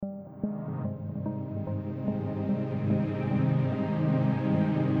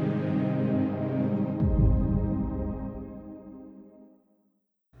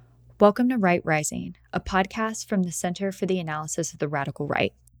Welcome to Right Rising, a podcast from the Center for the Analysis of the Radical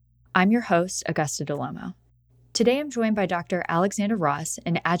Right. I'm your host, Augusta DeLomo. Today I'm joined by Dr. Alexander Ross,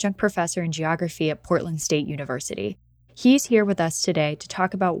 an adjunct professor in geography at Portland State University. He's here with us today to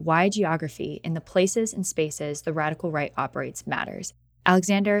talk about why geography in the places and spaces the radical right operates matters.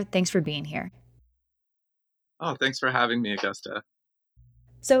 Alexander, thanks for being here. Oh, thanks for having me, Augusta.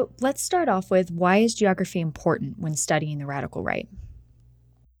 So let's start off with, why is geography important when studying the radical right?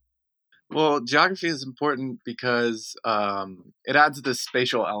 Well, geography is important because it adds this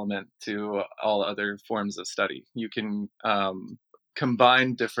spatial element to all other forms of study. You can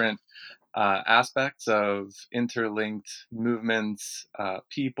combine different aspects of interlinked movements,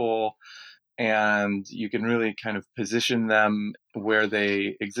 people, and you can really kind of position them where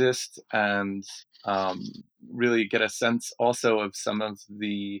they exist and um, really get a sense also of some of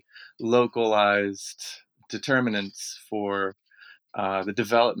the localized determinants for the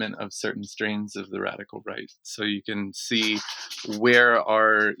development of certain strains of the radical right. So you can see where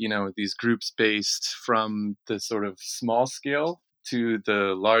are, these groups based from the sort of small scale to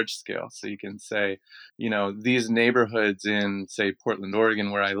the large scale. So you can say, these neighborhoods in, say, Portland,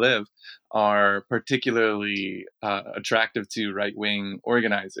 Oregon, where I live, are particularly attractive to right-wing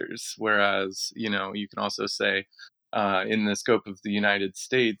organizers. Whereas, you can also say, in the scope of the United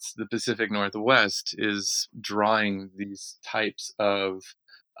States, the Pacific Northwest is drawing these types of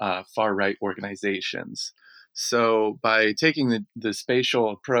far right organizations. So, by taking the spatial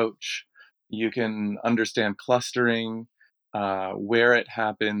approach, you can understand clustering, where it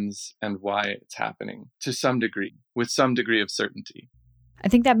happens, and why it's happening to some degree, with some degree of certainty. I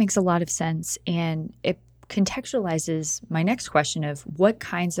think that makes a lot of sense, and it contextualizes my next question of, what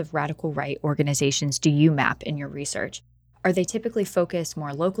kinds of radical right organizations do you map in your research? Are they typically focused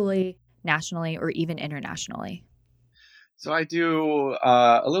more locally, nationally, or even internationally? So I do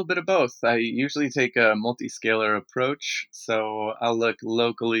a little bit of both. I usually take a multi-scalar approach. So I'll look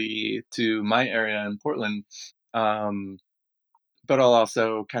locally to my area in Portland, um, but I'll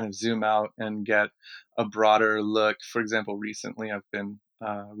also kind of zoom out and get a broader look. For example, recently I've been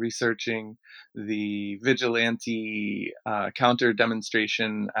researching the vigilante counter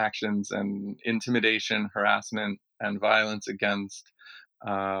demonstration actions and intimidation, harassment, and violence against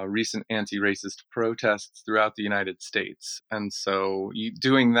recent anti-racist protests throughout the United States. And so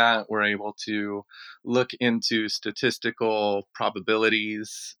doing that, we're able to look into statistical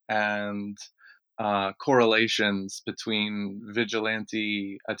probabilities and correlations between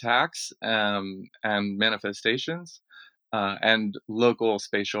vigilante attacks and manifestations and local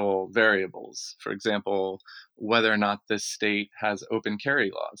spatial variables. For example, whether or not this state has open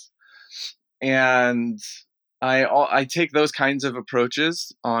carry laws. And I take those kinds of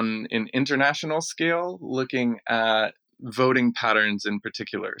approaches on an international scale, looking at voting patterns in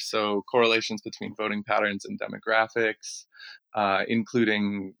particular. So correlations between voting patterns and demographics,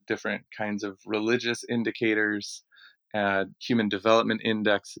 including different kinds of religious indicators, human development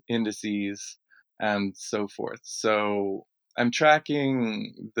indices, and so forth. So I'm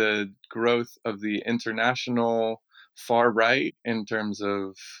tracking the growth of the international far right in terms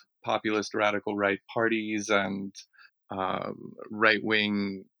of populist radical right parties and right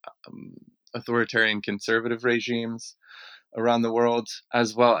wing um, authoritarian conservative regimes around the world,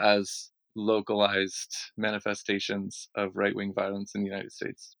 as well as localized manifestations of right wing violence in the United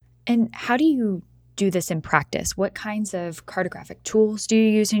States. And how do you do this in practice? What kinds of cartographic tools do you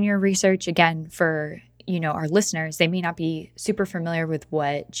use in your research? Again, for our listeners, they may not be super familiar with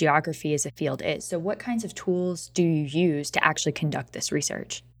what geography as a field is. So what kinds of tools do you use to actually conduct this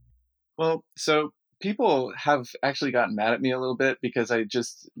research? Well, so people have actually gotten mad at me a little bit because I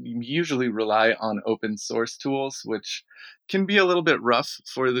just usually rely on open source tools, which can be a little bit rough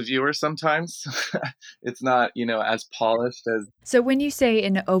for the viewer sometimes. It's not, as polished as. So when you say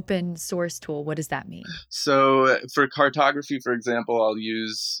an open source tool, what does that mean? So for cartography, for example, I'll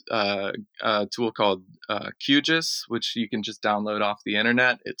use a tool called QGIS, which you can just download off the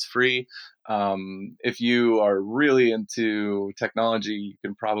internet. It's free. If you are really into technology, you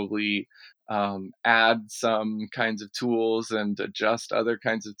can probably add some kinds of tools and adjust other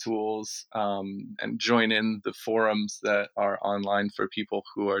kinds of tools, and join in the forums that are online for people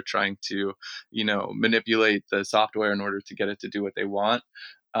who are trying to, manipulate the software in order to get it to do what they want.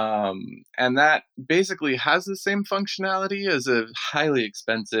 And that basically has the same functionality as a highly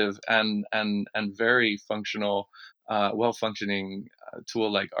expensive and very functional, well-functioning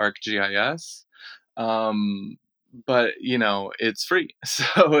tool like ArcGIS. Um, but it's free,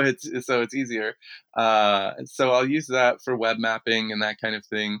 so it's easier. So I'll use that for web mapping and that kind of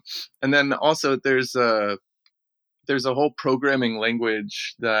thing. And then also there's there's a whole programming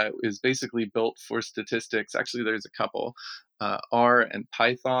language that is basically built for statistics. Actually, there's a couple, R and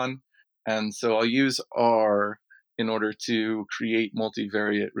Python. And so I'll use R in order to create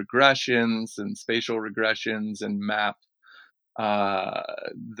multivariate regressions and spatial regressions and map uh,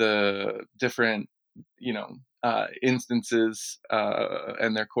 the different, instances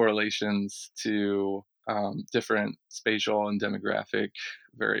and their correlations to different spatial and demographic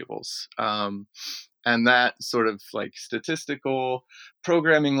variables. And that sort of like statistical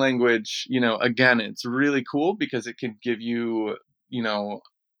programming language, again, it's really cool because it can give you, you know,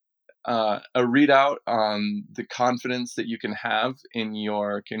 a readout on the confidence that you can have in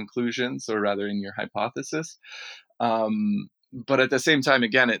your conclusions, or rather in your hypothesis. But at the same time,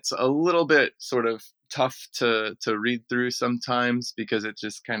 again, it's a little bit sort of tough to read through sometimes because it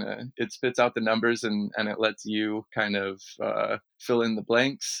just kind of it spits out the numbers and it lets you kind of fill in the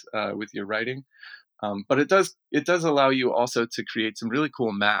blanks with your writing. But it does allow you also to create some really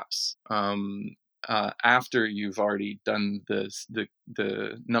cool maps after you've already done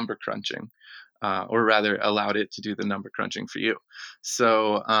the number crunching, or rather allowed it to do the number crunching for you.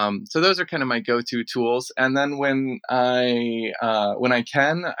 So those are kind of my go-to tools. And then when I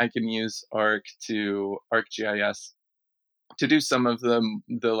can use ArcGIS to do some of the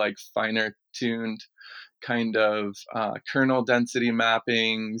like finer tuned kind of kernel density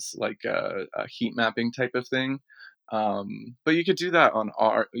mappings, like a heat mapping type of thing. But you could do that on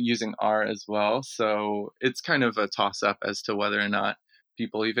R using R as well. So it's kind of a toss up as to whether or not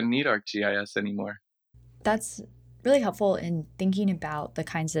people even need ArcGIS anymore. That's really helpful in thinking about the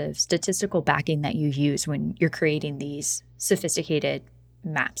kinds of statistical backing that you use when you're creating these sophisticated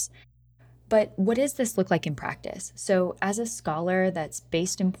maps. But what does this look like in practice? So, as a scholar that's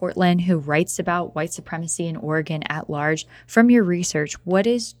based in Portland who writes about white supremacy in Oregon at large, from your research, what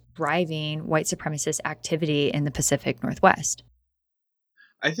is driving white supremacist activity in the Pacific Northwest?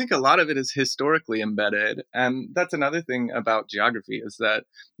 I think a lot of it is historically embedded. And that's another thing about geography, is that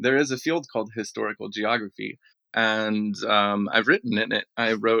there is a field called historical geography. And I've written in it.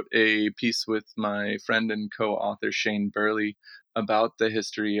 I wrote a piece with my friend and co-author Shane Burley about the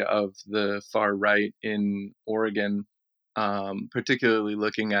history of the far right in Oregon, particularly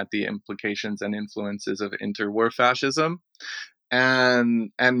looking at the implications and influences of interwar fascism.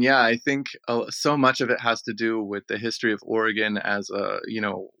 And yeah, I think so much of it has to do with the history of Oregon as a,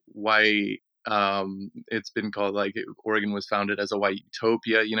 why it's been called, like, Oregon was founded as a white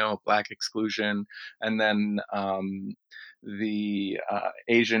utopia, black exclusion, and then the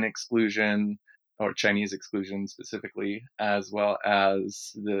Asian exclusion, or Chinese exclusion specifically, as well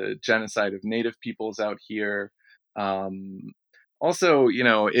as the genocide of native peoples out here. Um, Also,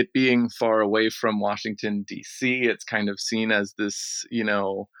 it being far away from Washington, D.C., it's kind of seen as this,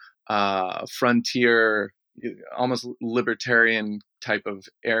 frontier, almost libertarian type of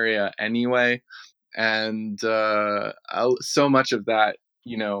area anyway. And so much of that,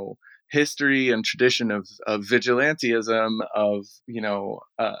 history and tradition of vigilantism, of,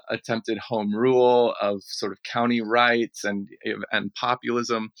 attempted home rule, of sort of county rights and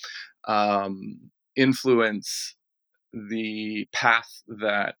populism, influence the path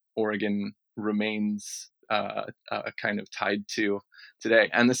that Oregon remains kind of tied to today.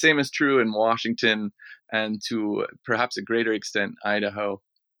 And the same is true in Washington, and to perhaps a greater extent, Idaho,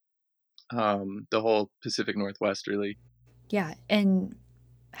 the whole Pacific Northwest, really. Yeah. And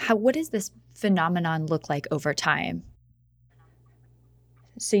what does this phenomenon look like over time?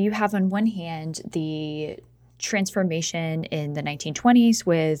 So you have on one hand the transformation in the 1920s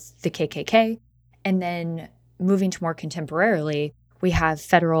with the KKK, and then moving to more contemporarily, we have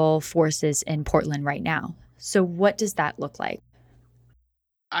federal forces in Portland right now. So what does that look like?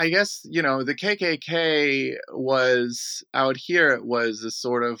 I guess, the KKK was out here, it was a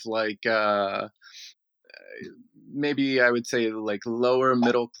sort of like, maybe I would say like lower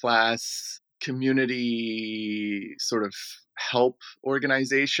middle class community sort of help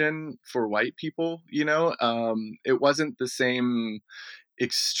organization for white people. It wasn't the same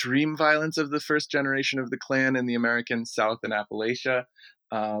extreme violence of the first generation of the Klan in the American South and Appalachia.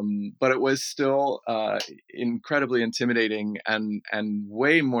 But it was still incredibly intimidating and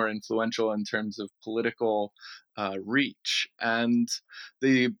way more influential in terms of political reach. And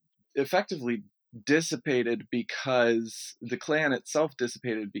they effectively dissipated because the Klan itself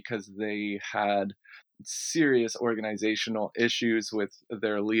dissipated because they had serious organizational issues with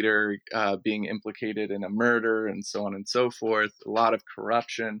their leader being implicated in a murder and so on and so forth, a lot of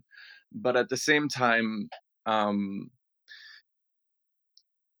corruption. But at the same time, um,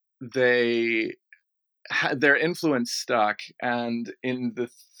 they their influence stuck. And in the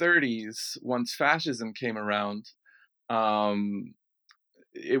 30s, once fascism came around, um,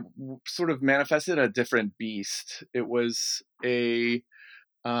 it sort of manifested a different beast.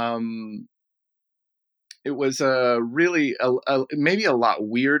 Um, it was really maybe a lot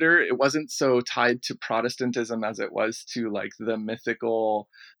weirder. It wasn't so tied to Protestantism as it was to like the mythical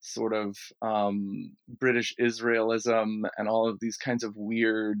sort of British Israelism and all of these kinds of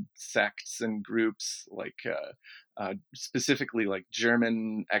weird sects and groups, like specifically like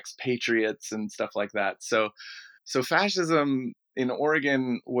German expatriates and stuff like that. So fascism in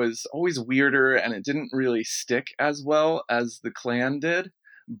Oregon was always weirder, and it didn't really stick as well as the Klan did.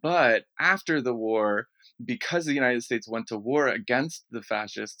 But after the war, because the United States went to war against the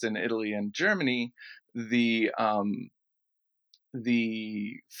fascists in Italy and Germany, the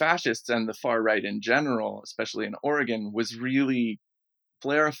fascists and the far right in general, especially in Oregon, was really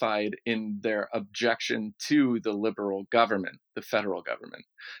clarified in their objection to the liberal government, the federal government.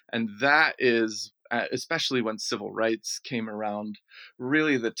 And that is, especially when civil rights came around,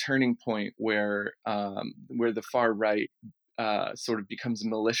 really the turning point where the far right sort of becomes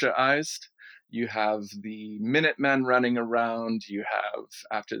militiaized. You have the Minutemen running around. You have,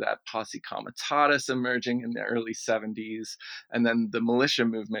 after that, Posse Comitatus emerging in the early 70s, and then the militia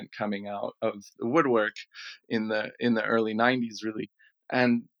movement coming out of the woodwork in the early 90s, really.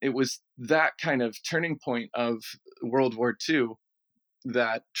 And it was that kind of turning point of World War II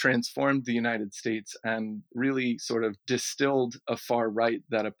that transformed the United States and really sort of distilled a far right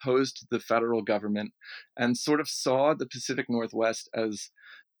that opposed the federal government and sort of saw the Pacific Northwest as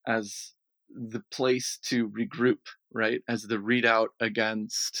the place to regroup, right? As the readout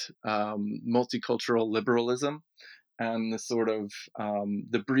against multicultural liberalism and the sort of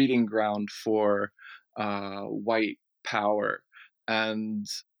the breeding ground for white power. And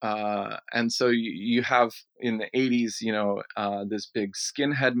so you have in the 80s, this big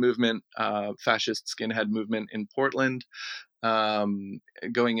skinhead movement, fascist skinhead movement in Portland,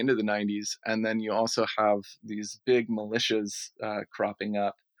 going into the 90s. And then you also have these big militias cropping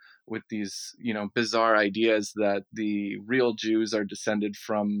up with these, bizarre ideas that the real Jews are descended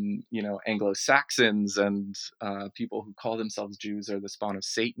from, Anglo-Saxons, and people who call themselves Jews are the spawn of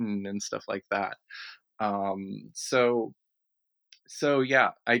Satan and stuff like that. So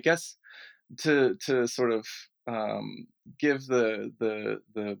yeah, I guess to sort of give the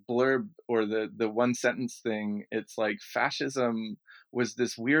blurb or the one sentence thing, it's like fascism was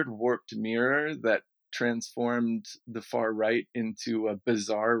this weird warped mirror that transformed the far right into a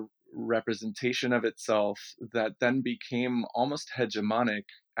bizarre representation of itself that then became almost hegemonic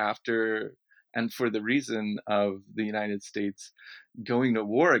after and for the reason of the United States going to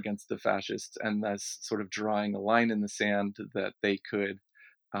war against the fascists, and thus sort of drawing a line in the sand that they could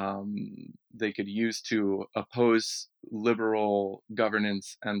use to oppose liberal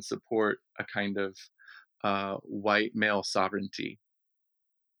governance and support a kind of white male sovereignty.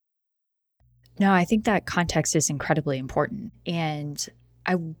 No, I think that context is incredibly important. And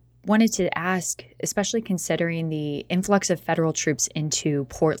I wanted to ask, especially considering the influx of federal troops into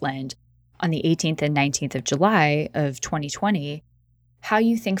Portland on the 18th and 19th of July of 2020, how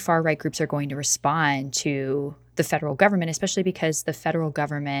you think far right groups are going to respond to the federal government, especially because the federal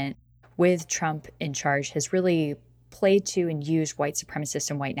government, with Trump in charge, has really played to and used white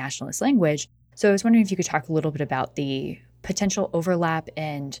supremacist and white nationalist language. So I was wondering if you could talk a little bit about the potential overlap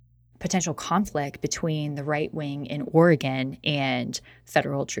and potential conflict between the right wing in Oregon and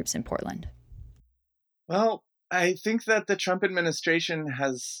federal troops in Portland. Well, I think that the Trump administration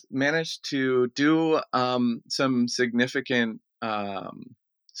has managed to do some significant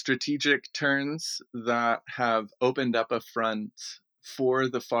strategic turns that have opened up a front for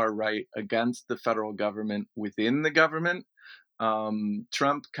the far right against the federal government within the government.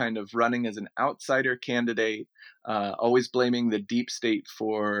 Trump kind of running as an outsider candidate, always blaming the deep state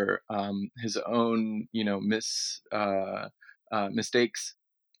for his own, mistakes,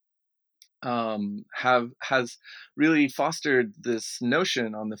 has really fostered this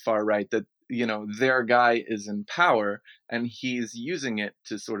notion on the far right that their guy is in power and he's using it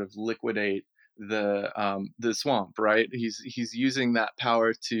to sort of liquidate the swamp, right? He's using that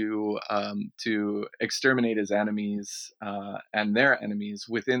power to exterminate his enemies and their enemies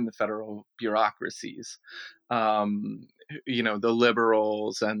within the federal bureaucracies, the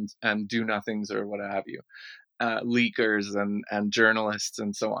liberals and do nothings or what have you, leakers and journalists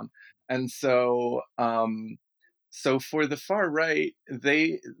and so on. And so So for the far right,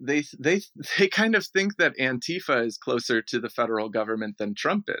 they kind of think that Antifa is closer to the federal government than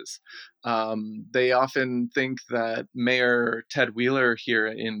Trump is. They often think that Mayor Ted Wheeler here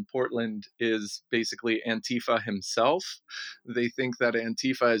in Portland is basically Antifa himself. They think that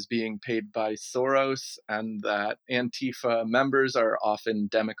Antifa is being paid by Soros and that Antifa members are often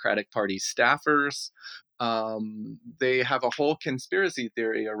Democratic Party staffers. They have a whole conspiracy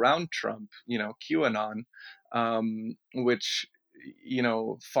theory around Trump, QAnon, which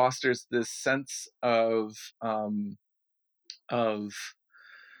fosters this sense of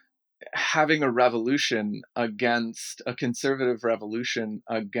having a revolution against a conservative revolution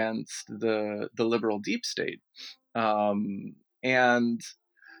against the liberal deep state, and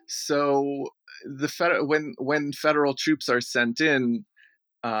so when federal troops are sent in,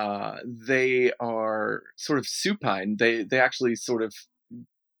 they are sort of supine. They actually sort of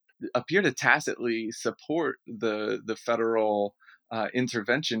appear to tacitly support the federal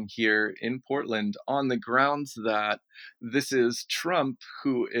intervention here in Portland on the grounds that this is Trump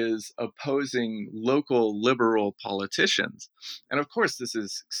who is opposing local liberal politicians. And of course, this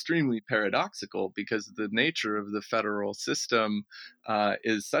is extremely paradoxical because the nature of the federal system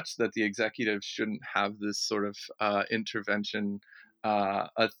is such that the executive shouldn't have this sort of intervention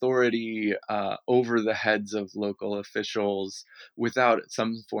authority over the heads of local officials without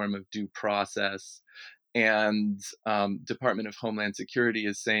some form of due process. And Department of Homeland Security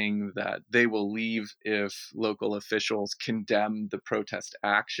is saying that they will leave if local officials condemn the protest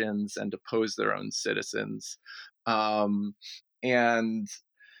actions and oppose their own citizens. And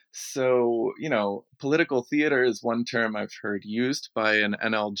so, political theater is one term I've heard used by an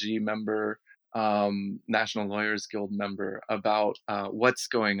NLG member, National Lawyers Guild member, about what's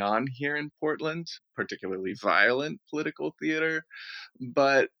going on here in Portland, particularly violent political theater.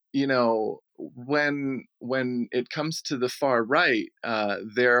 But when it comes to the far right,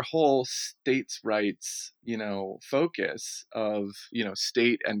 their whole states' rights, focus of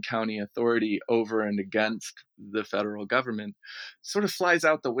state and county authority over and against the federal government sort of flies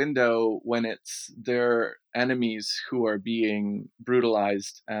out the window when it's their enemies who are being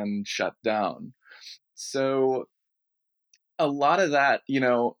brutalized and shut down. So a lot of that,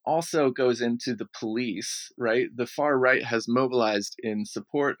 also goes into the police, right? The far right has mobilized in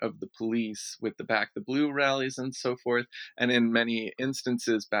support of the police with the Back the Blue rallies and so forth. And in many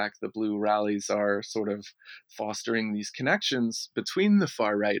instances, Back the Blue rallies are sort of fostering these connections between the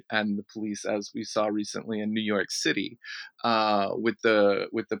far right and the police, as we saw recently in New York City, with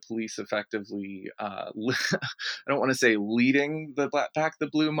the police effectively, I don't want to say leading the Back the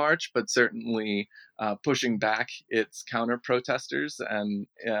Blue march, but certainly pushing back its counter protesters and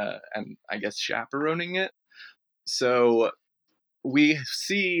I guess chaperoning it. So we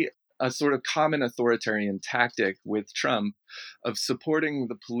see a sort of common authoritarian tactic with Trump of supporting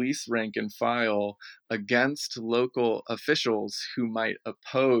the police rank and file against local officials who might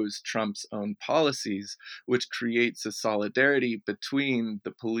oppose Trump's own policies, which creates a solidarity between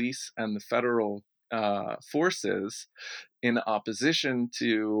the police and the federal forces in opposition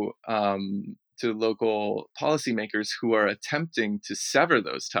to local policymakers who are attempting to sever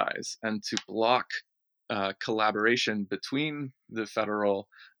those ties and to block collaboration between the federal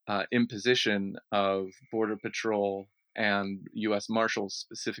imposition of Border Patrol and U.S. Marshals,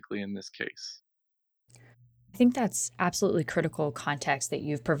 specifically in this case. I think that's absolutely critical context that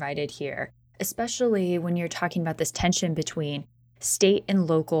you've provided here, especially when you're talking about this tension between state and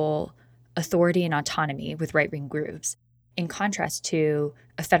local authority and autonomy with right wing groups, in contrast to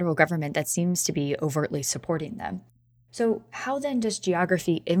a federal government that seems to be overtly supporting them. So, how then does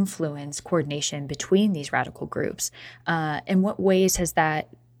geography influence coordination between these radical groups? In what ways has that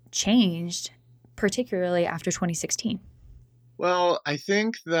changed, particularly after 2016? Well, I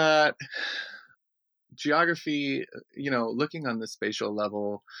think that geography, looking on the spatial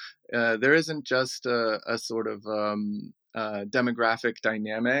level, there isn't just a sort of demographic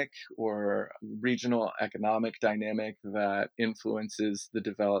dynamic or regional economic dynamic that influences the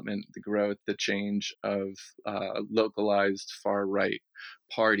development, the growth, the change of localized far right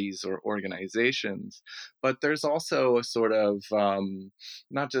parties or organizations. But there's also a sort of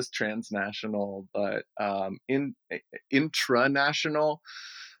not just transnational, but intranational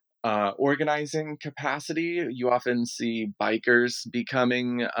organizing capacity. You often see bikers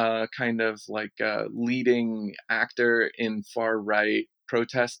becoming kind of like a leading actor in far right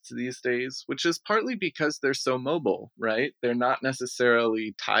protests these days, which is partly because they're so mobile, right? They're not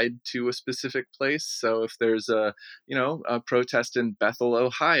necessarily tied to a specific place. So if there's a protest in Bethel,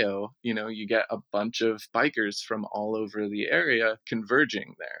 Ohio, you get a bunch of bikers from all over the area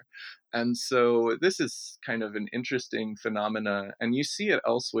converging there. And so this is kind of an interesting phenomena, and you see it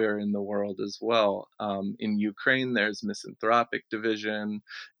elsewhere in the world as well. In Ukraine, there's misanthropic division.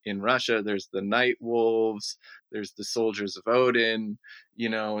 In Russia, there's the Night Wolves. There's the Soldiers of Odin.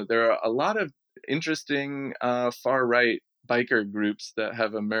 There are a lot of interesting far right biker groups that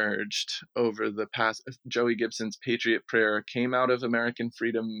have emerged over the past. Joey Gibson's Patriot Prayer came out of American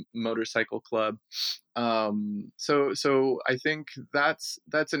Freedom Motorcycle Club. So I think that's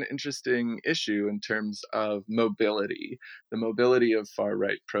an interesting issue in terms of mobility, the mobility of far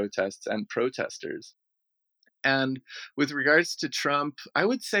right protests and protesters. And with regards to Trump, I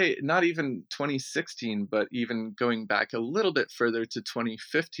would say not even 2016, but even going back a little bit further to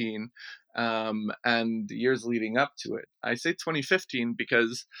 2015 and the years leading up to it. I say 2015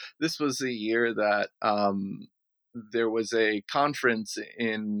 because this was a year that there was a conference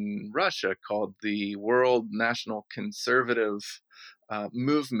in Russia called the World National Conservative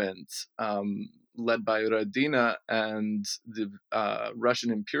Movement, led by Rodina and the Russian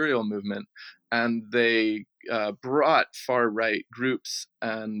Imperial Movement. And they brought far right groups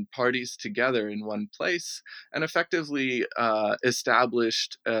and parties together in one place and effectively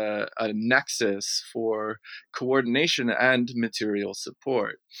established a nexus for coordination and material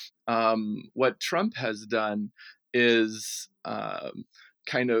support. What Trump has done is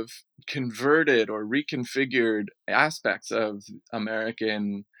kind of converted or reconfigured aspects of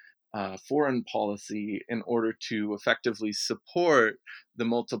American foreign policy in order to effectively support the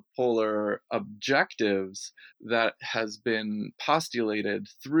multipolar objectives that has been postulated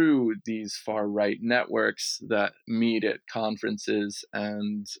through these far right networks that meet at conferences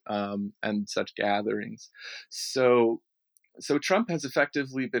and such gatherings. So Trump has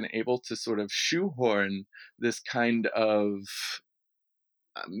effectively been able to sort of shoehorn this kind of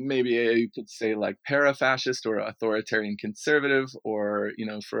maybe you could say like para-fascist or authoritarian conservative, or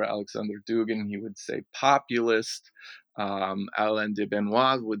for Alexander Dugin he would say populist. Alain de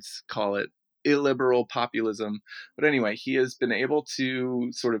Benoit would call it illiberal populism. But anyway, he has been able to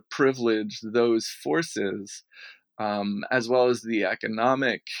sort of privilege those forces, as well as the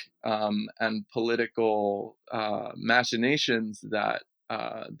economic and political machinations that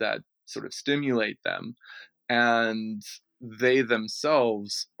sort of stimulate them, and they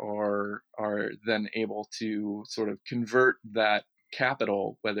themselves are then able to sort of convert that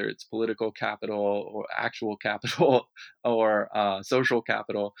capital, whether it's political capital or actual capital or social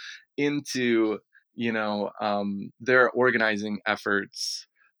capital, into their organizing efforts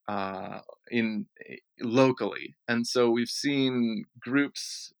in locally. And so we've seen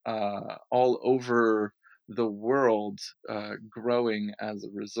groups all over the world growing as a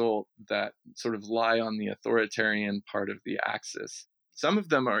result that sort of lie on the authoritarian part of the axis. Some of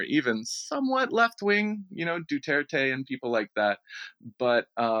them are even somewhat left-wing, Duterte and people like that, but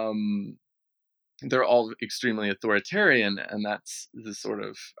they're all extremely authoritarian, and that's the sort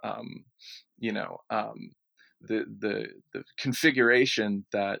of the configuration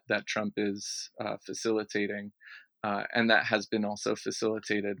that Trump is facilitating, and that has been also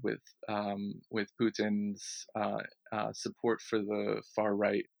facilitated with Putin's support for the far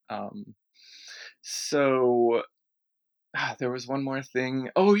right. So there was one more thing.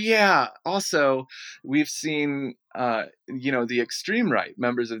 Oh yeah. Also, we've seen, the extreme right,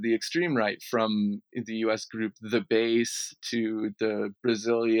 members of the extreme right, from the U.S. group The Base to the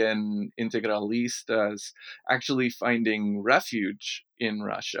Brazilian Integralistas, actually finding refuge in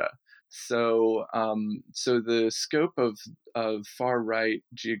Russia. So the scope of far right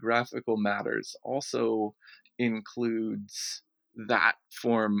geographical matters also includes that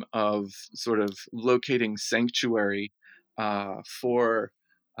form of sort of locating sanctuary for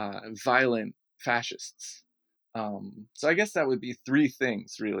violent fascists. So I guess that would be three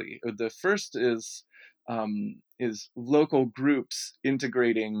things really. The first is local groups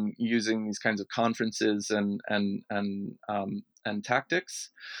integrating using these kinds of conferences and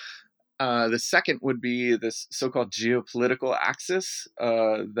tactics. The second would be this so-called geopolitical axis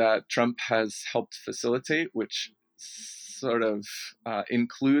that Trump has helped facilitate, which sort of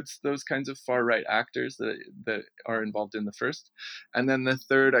includes those kinds of far-right actors that are involved in the first. And then the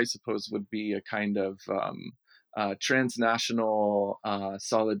third, I suppose, would be a kind of transnational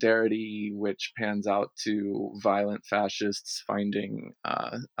solidarity, which pans out to violent fascists finding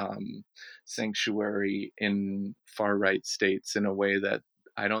sanctuary in far-right states in a way that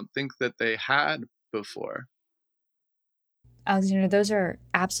I don't think that they had before. Alexander, those are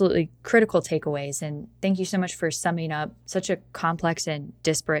absolutely critical takeaways. And thank you so much for summing up such a complex and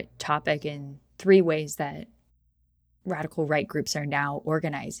disparate topic in three ways that radical right groups are now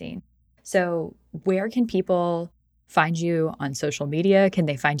organizing. So where can people find you on social media? Can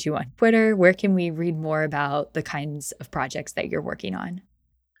they find you on Twitter? Where can we read more about the kinds of projects that you're working on?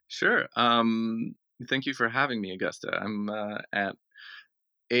 Sure. Thank you for having me, Augusta. I'm at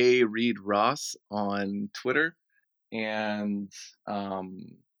A Reed Ross on Twitter, and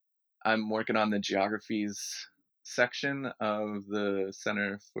I'm working on the geographies section of the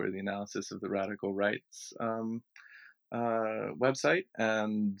Center for the Analysis of the Radical Rights website,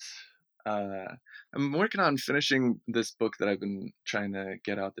 and uh, I'm working on finishing this book that I've been trying to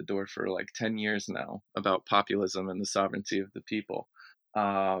get out the door for like 10 years now about populism and the sovereignty of the people,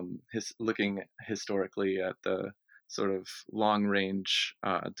 looking historically at the sort of long range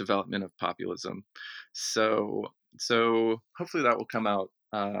development of populism. So, so hopefully that will come out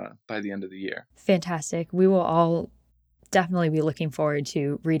by the end of the year. Fantastic. We will all definitely be looking forward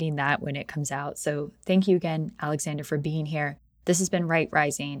to reading that when it comes out. So thank you again, Alexander, for being here. This has been Right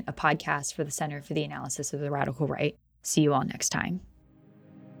Rising, a podcast for the Center for the Analysis of the Radical Right. See you all next time.